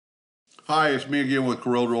Hi, it's me again with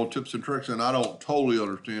Corel Draw Tips and Tricks, and I don't totally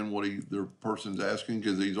understand what the person's asking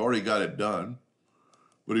because he's already got it done.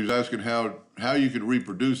 But he's asking how you can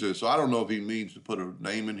reproduce it. So I don't know if he means to put a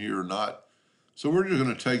name in here or not. So we're just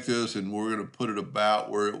going to take this and we're going to put it about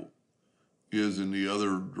where it is in the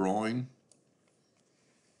other drawing.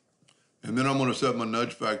 And then I'm going to set my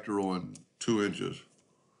nudge factor on 2 inches.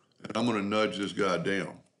 And I'm going to nudge this guy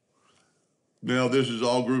down. Now this is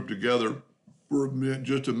all grouped together. For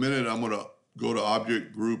just a minute, I'm going to go to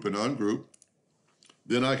Object, Group, and Ungroup.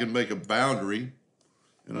 Then I can make a boundary,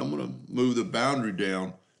 and I'm going to move the boundary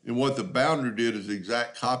down. And what the boundary did is the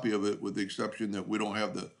exact copy of it, with the exception that we don't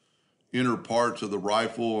have the inner parts of the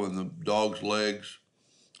rifle and the dog's legs.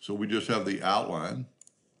 So we just have the outline.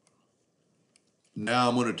 Now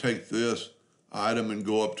I'm going to take this item and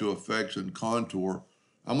go up to Effects and Contour.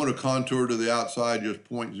 I'm going to contour to the outside just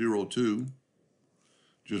 0.02.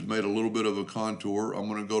 Just made a little bit of a contour. I'm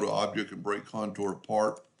going to go to Object and break contour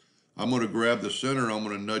apart. I'm going to grab the center. I'm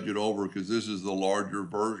going to nudge it over because this is the larger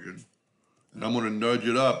version. And I'm going to nudge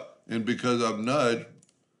it up. And because I've nudged,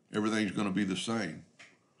 everything's going to be the same.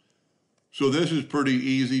 So this is pretty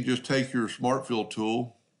easy. Just take your Smart Fill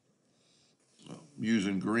tool,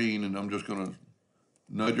 using green, and I'm just going to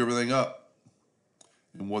nudge everything up.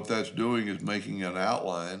 And what that's doing is making an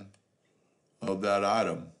outline of that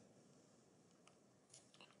item.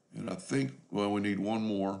 And I think, well, we need one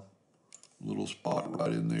more little spot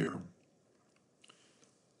right in there.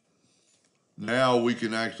 Now we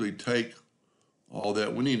can actually take all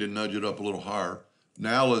that. We need to nudge it up a little higher.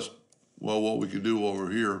 Now what we can do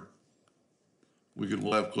over here, we can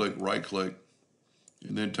left click, right click,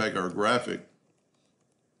 and then take our graphic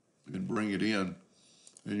and bring it in.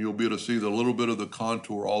 And you'll be able to see the little bit of the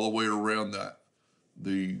contour all the way around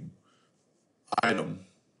the item.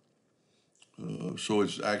 So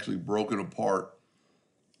it's actually broken apart.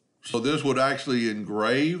 So this would actually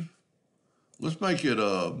engrave. Let's make it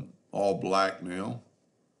all black now.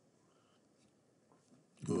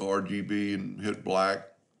 Go to RGB and hit black.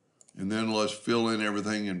 And then let's fill in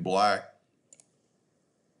everything in black.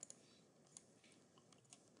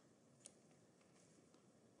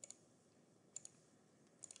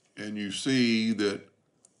 And you see that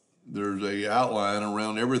there's a outline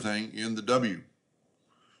around everything in the W.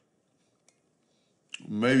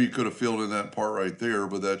 Maybe you could have filled in that part right there,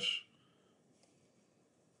 but that's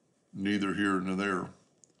neither here nor there.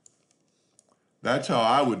 That's how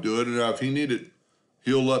I would do it. And if he needed,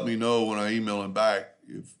 he'll let me know when I email him back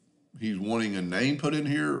if he's wanting a name put in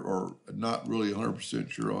here or not really 100%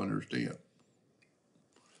 sure I understand.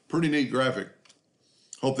 Pretty neat graphic.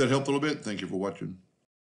 Hope that helped a little bit. Thank you for watching.